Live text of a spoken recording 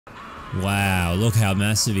Wow, look how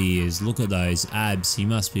massive he is. Look at those abs. He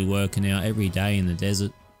must be working out every day in the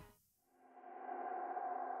desert.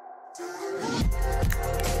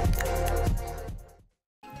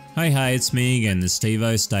 Hey, it's me again, the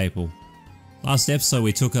Stevo Staple. Last episode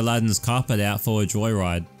we took Aladdin's carpet out for a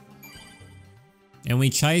joyride. And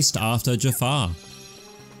we chased after Jafar.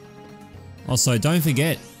 Also, don't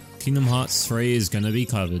forget, Kingdom Hearts 3 is going to be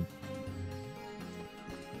covered.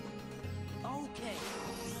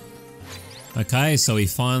 Okay, so we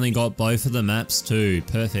finally got both of the maps too.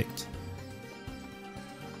 Perfect.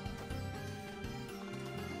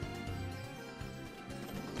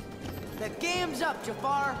 The game's up,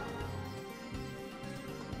 Jafar!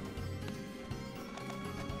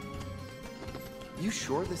 You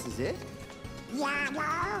sure this is it?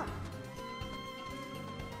 Yeah.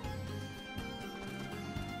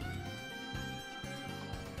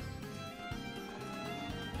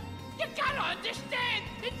 You gotta understand,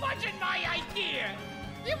 it wasn't my idea.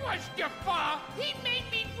 It was Jafar. He made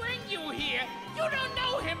me bring you here. You don't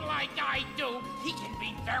know him like I do. He can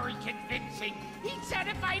be very convincing. He said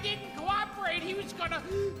if I didn't cooperate, he was gonna...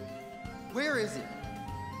 Where is he?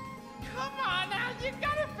 Come on now, you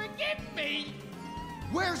gotta forgive me.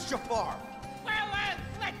 Where's Jafar? Well,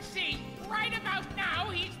 let's see. Right about now,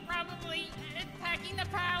 he's probably attacking the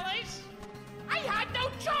palace. I had no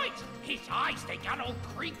choice. His eyes, they got all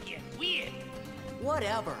creepy and weird.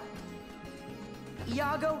 Whatever.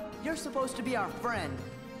 Iago, you're supposed to be our friend,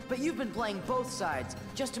 but you've been playing both sides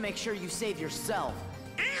just to make sure you save yourself.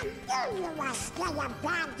 I knew you were still a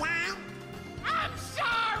bad guy. I'm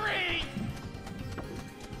sorry!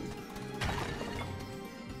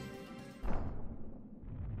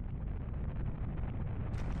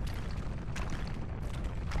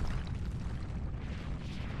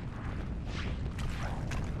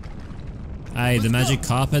 Hey, the magic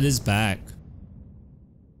carpet is back.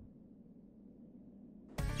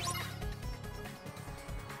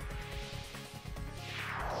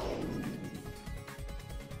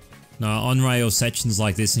 No, on-rail sections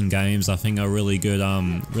like this in games, I think are really good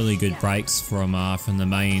breaks from the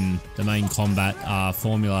main combat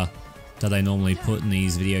formula that they normally put in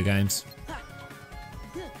these video games.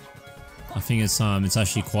 I think it's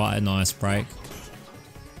actually quite a nice break.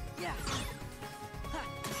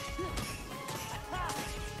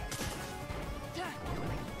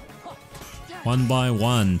 One by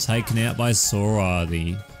one, taken out by Sora,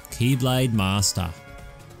 the Keyblade Master.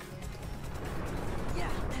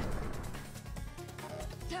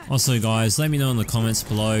 Also guys, let me know in the comments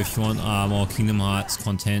below if you want more Kingdom Hearts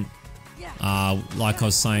content. Like I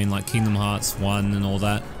was saying, like Kingdom Hearts 1 and all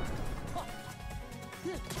that.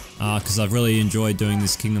 Because I've really enjoyed doing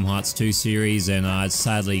this Kingdom Hearts 2 series, and it's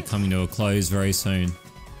sadly coming to a close very soon.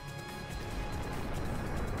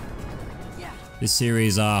 This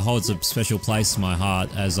series holds a special place in my heart,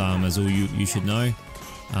 as all you should know.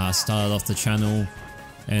 Started off the channel,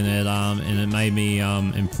 and it made me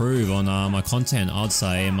improve on my content, I'd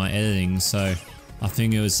say, and my editing. So I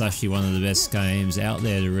think it was actually one of the best games out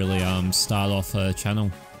there to really start off a channel.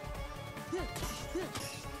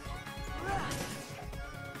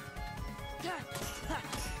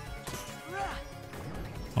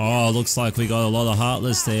 Oh, looks like we got a lot of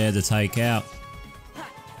Heartless there to take out.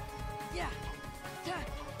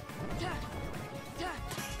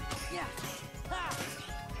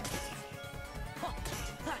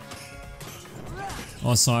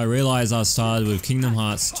 Also, I realised I started with Kingdom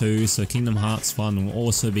Hearts 2, so Kingdom Hearts 1 will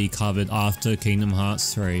also be covered after Kingdom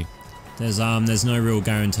Hearts 3. There's no real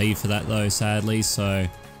guarantee for that though, sadly, so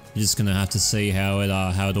you're just gonna have to see how it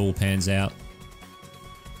all pans out.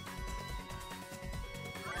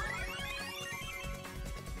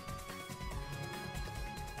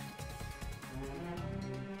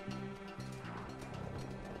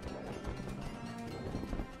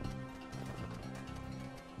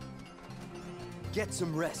 Get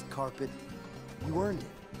some rest, Carpet. You earned it.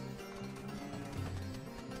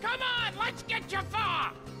 Come on, let's get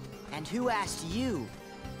Jafar! And who asked you?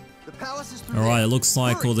 The palace is through. Alright, it looks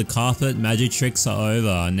like all the carpet magic tricks are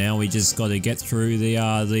over. Now we just gotta get through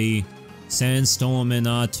the sandstorm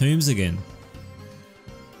and tombs again.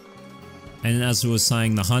 And as we were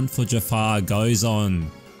saying, the hunt for Jafar goes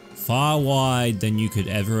on far wide than you could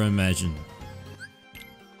ever imagine.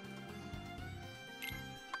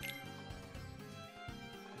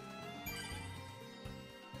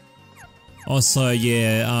 Also,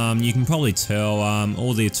 yeah, you can probably tell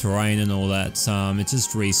all the terrain and all that, it's just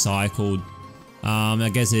recycled. I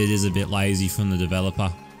guess it is a bit lazy from the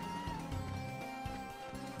developer.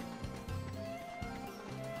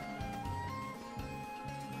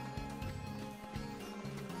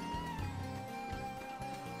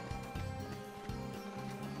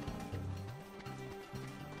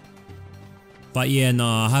 But yeah, no,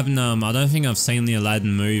 I haven't, I don't think I've seen the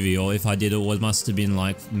Aladdin movie, or if I did, it must have been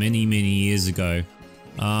like many years ago.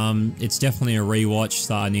 It's definitely a rewatch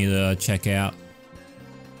that I need to check out.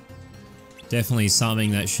 Definitely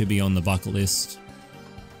something that should be on the bucket list.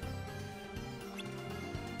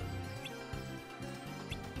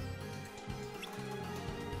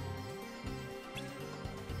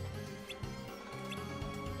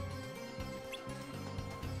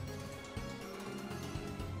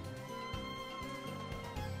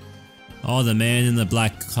 Oh, the man in the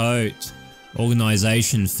black coat.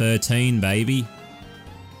 Organization 13, baby.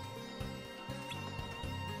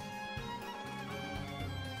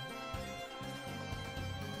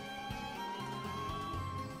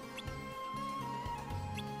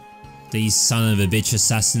 These son of a bitch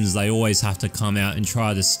assassins, they always have to come out and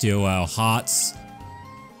try to steal our hearts.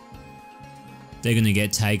 They're gonna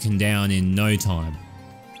get taken down in no time.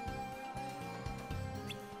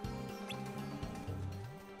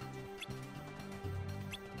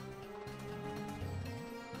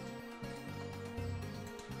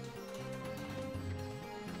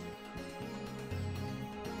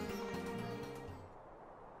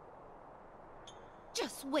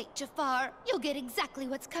 Just wait, Jafar. You'll get exactly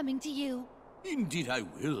what's coming to you. Indeed I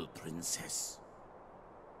will, Princess.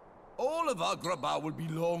 All of Agrabah will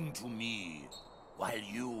belong to me, while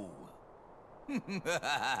you...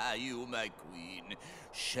 you, my queen,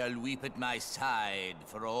 shall weep at my side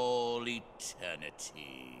for all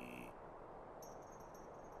eternity.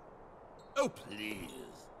 Oh, please.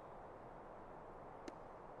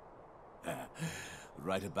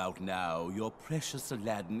 Right about now, your precious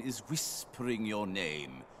Aladdin is whispering your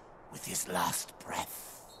name with his last breath.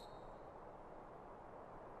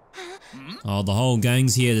 Oh, the whole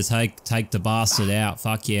gang's here to take the bastard out.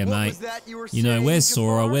 Fuck yeah, What mate. was that you were You know, saying, we're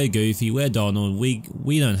Sora, Jafar? we're Goofy, we're Donald.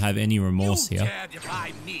 We don't have any remorse You here. dare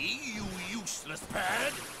defy me, you useless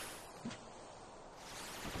bird?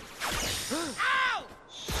 Ow!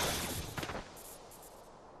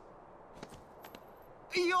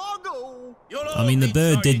 Iago! I mean, the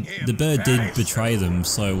bird did betray them,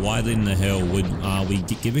 so why in the hell would we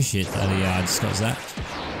give a shit that he just got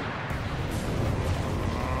zapped?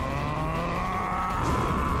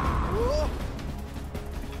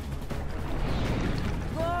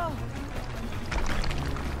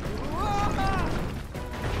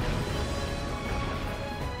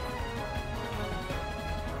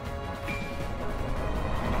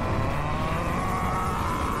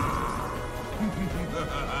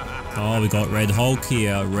 Oh, we got Red Hulk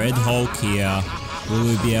here. Red Hulk here. Will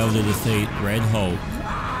we be able to defeat Red Hulk?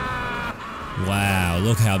 Wow,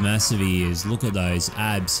 look how massive he is. Look at those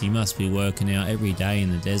abs. He must be working out every day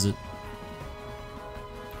in the desert.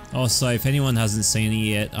 Oh, so if anyone hasn't seen it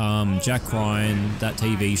yet, Jack Ryan, that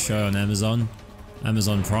TV show on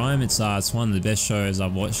Amazon Prime, it's one of the best shows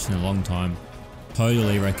I've watched in a long time.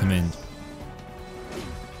 Totally recommend.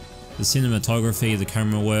 The cinematography, the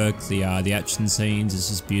camera work, the action scenes, it's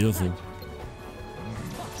just beautiful.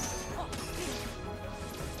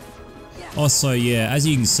 Also, yeah, as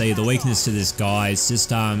you can see, the weakness to this guy is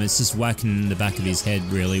just whacking the back of his head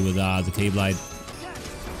really with the keyblade.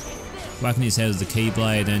 Whacking his head with the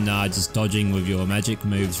keyblade and just dodging with your magic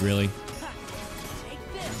moves really.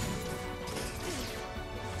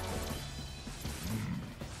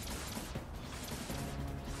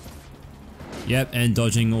 Yep, and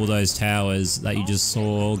dodging all those towers that you just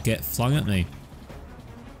saw get flung at me.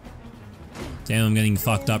 Damn, I'm getting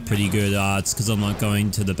fucked up pretty good. It's because I'm not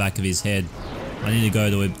going to the back of his head. I need to go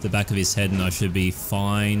to the back of his head and I should be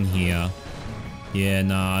fine here. Yeah,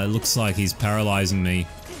 nah, it looks like he's paralyzing me.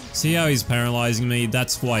 See how he's paralyzing me?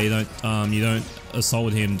 That's why you don't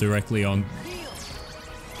assault him directly on.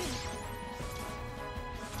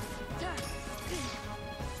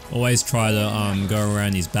 Always try to go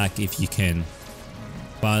around his back if you can.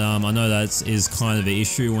 But I know that is kind of an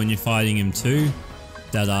issue when you're fighting him too.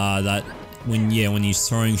 That when he's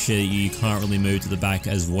throwing shit, you can't really move to the back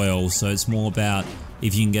as well. So it's more about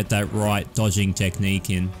if you can get that right dodging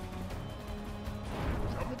technique in.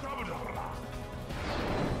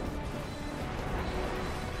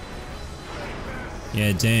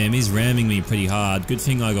 Yeah, damn, he's ramming me pretty hard. Good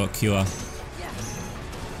thing I got cure.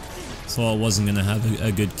 So I wasn't going to have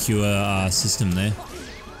a good cure system there.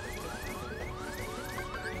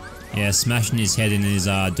 Yeah, smashing his head in is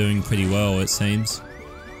doing pretty well, it seems.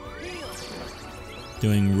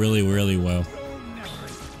 Doing really, really well.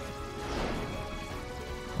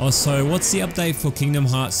 Also, what's the update for Kingdom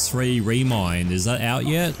Hearts 3 Remind? Is that out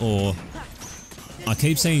yet, or... I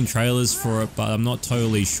keep seeing trailers for it, but I'm not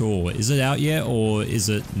totally sure. Is it out yet, or is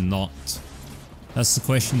it not? That's the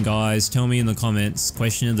question, guys. Tell me in the comments.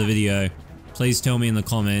 Question of the video. Please tell me in the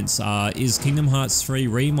comments, is Kingdom Hearts 3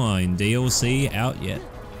 Remind DLC out yet?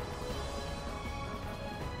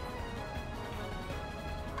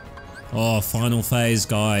 Oh, final phase,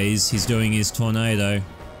 guys. He's doing his tornado.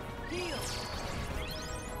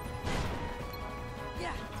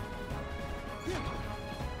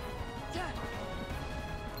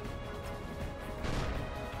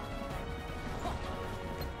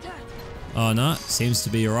 Oh no, seems to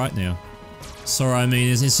be alright now. Sora, I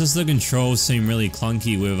mean, it's just the controls seem really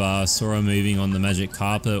clunky with Sora moving on the magic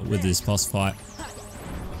carpet with this boss fight.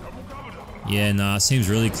 Yeah, nah, it seems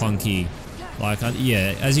really clunky. Like,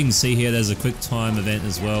 yeah, as you can see here, there's a quick time event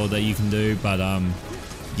as well that you can do, but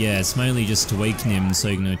yeah, it's mainly just to weaken him so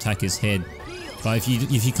you can attack his head. But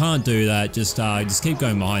if you can't do that, just keep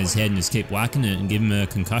going behind his head and just keep whacking it and give him a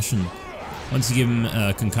concussion. Once you give him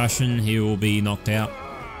a concussion, he will be knocked out.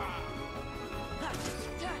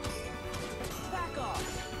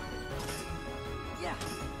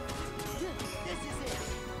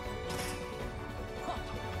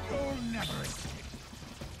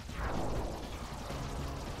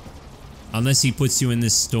 Unless he puts you in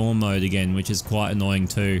this storm mode again, which is quite annoying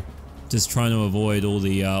too. Just trying to avoid all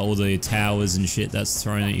the towers and shit that's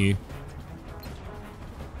thrown at you.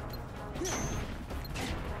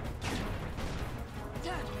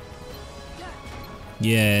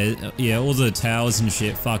 Yeah, all the towers and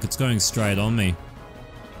shit. Fuck, it's going straight on me.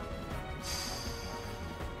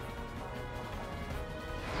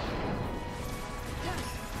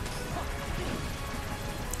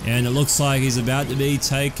 And it looks like he's about to be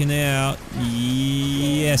taken out.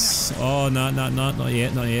 Yes. Oh, no, not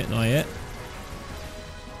yet, not yet.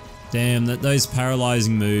 Damn, those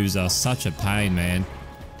paralyzing moves are such a pain, man.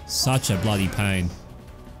 Such a bloody pain.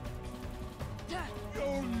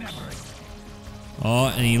 Oh,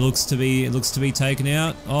 and he looks to be taken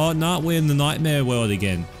out. Oh, no, we're in the nightmare world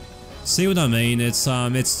again. See what I mean? It's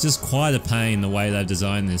just quite a pain the way they've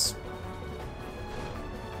designed this.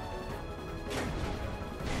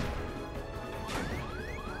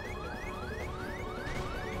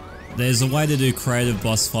 There's a way to do creative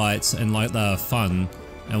boss fights and like they're fun,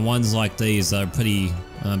 and ones like these are pretty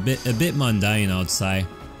a bit mundane, I would say.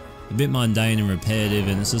 A bit mundane and repetitive,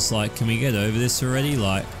 and it's just like, can we get over this already?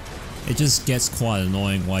 Like, it just gets quite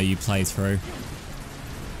annoying while you play through.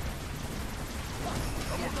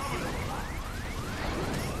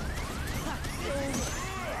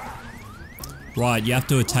 Right, you have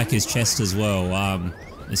to attack his chest as well.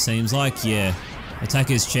 It seems like, yeah. Attack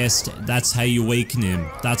his chest, that's how you weaken him.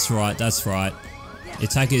 That's right, that's right.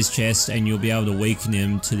 Attack his chest and you'll be able to weaken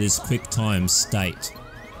him to this quick time state.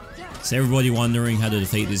 So everybody wondering how to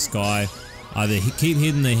defeat this guy, either keep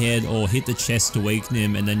hitting the head or hit the chest to weaken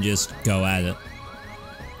him and then just go at it.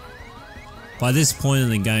 By this point in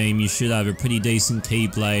the game, you should have a pretty decent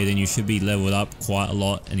Keyblade and you should be leveled up quite a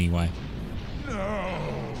lot anyway. No!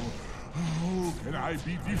 How can I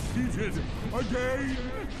be defeated again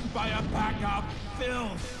by a pack of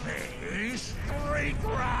filthy street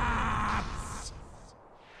rats?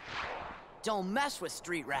 Don't mess with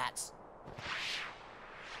street rats.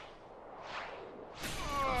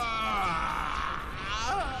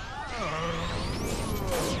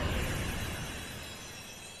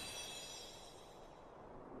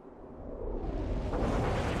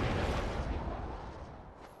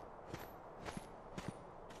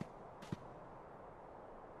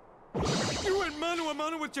 You went mano a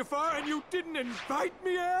mano with Jafar and you didn't invite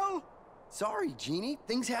me, Al? Sorry, Genie.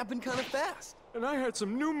 Things happened kind of fast. And I had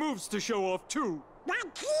some new moves to show off, too. But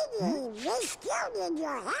Genie, we still need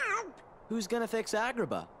your help. Who's gonna fix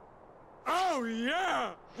Agrabah? Oh,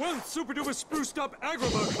 yeah! One super-duper spruced-up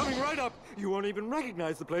Agrabah coming right up. You won't even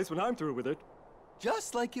recognize the place when I'm through with it.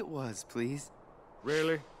 Just like it was, please.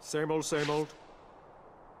 Really? Same old, same old?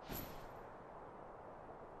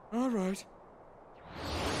 All right.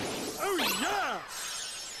 Oh, yeah!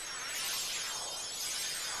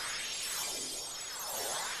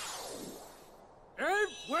 And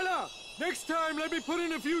voila! Next time, let me put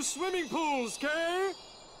in a few swimming pools, Kay?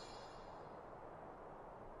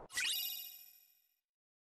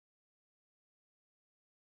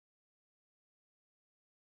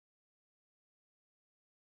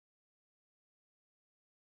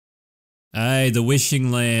 Hey, the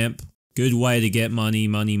wishing lamp. Good way to get money.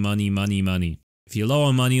 If you're low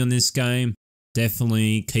on money on this game,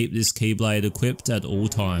 definitely keep this Keyblade equipped at all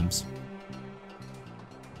times.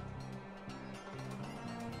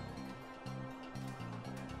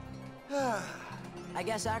 I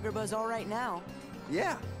guess Agrabah's all right now.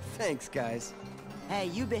 Yeah, thanks, guys. Hey,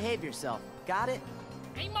 you behave yourself. Got it?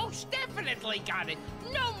 I most definitely got it.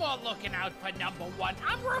 No more looking out for number one.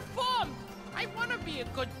 I'm reformed. I want to be a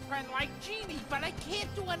good friend like Genie, but I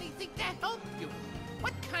can't do anything to help you.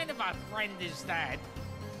 What kind of a friend is that?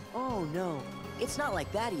 Oh no, it's not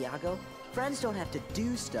like that, Iago. Friends don't have to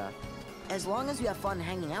do stuff. As long as you have fun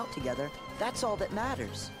hanging out together, that's all that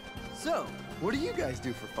matters. So, what do you guys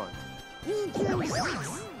do for fun?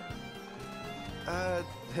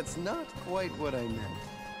 That's not quite what I meant.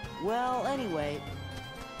 Well, anyway...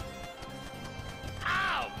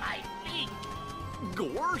 Ow, my feet!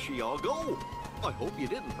 Gosh, Iago. I hope you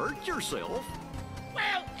didn't hurt yourself.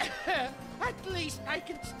 Well, at least I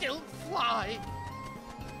can still fly.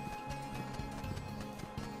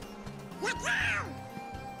 Look out!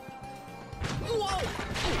 Whoa!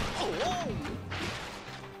 Oh!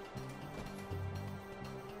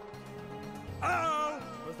 Oh!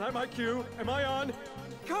 Was that my cue? Am I on?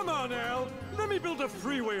 Come on, Al. Let me build a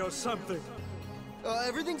freeway or something.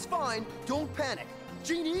 Everything's fine. Don't panic.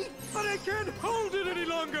 Genie? But I can't hold it any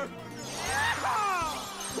longer.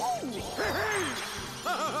 Hey!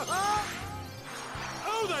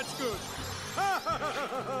 Oh, that's good.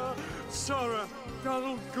 Sora,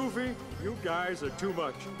 Donald, Goofy, you guys are too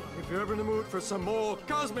much. If you're ever in the mood for some more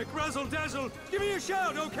cosmic razzle-dazzle, give me a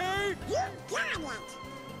shout, okay? You got it!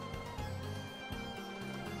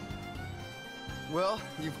 Well,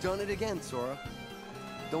 you've done it again, Sora.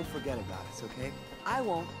 Don't forget about us, okay? I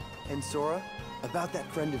won't. And Sora, about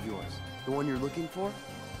that friend of yours, the one you're looking for,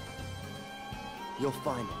 you'll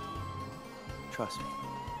find him. Trust me.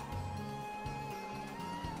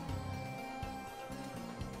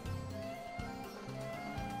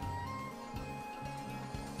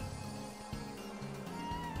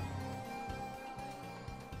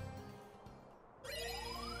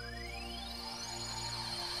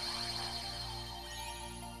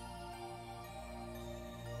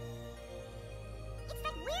 It's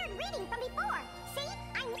that weird reading from before. See?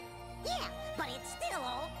 Yeah, but it's still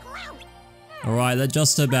all cloudy. Alright, that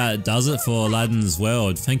just about does it for Aladdin's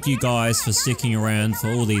World. Thank you guys for sticking around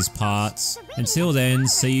for all these parts. Until then,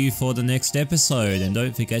 see you for the next episode, and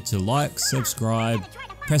don't forget to like, subscribe,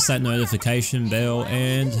 press that notification bell,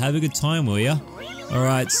 and have a good time, will ya?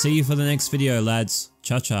 Alright, see you for the next video, lads.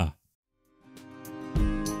 Cha-cha.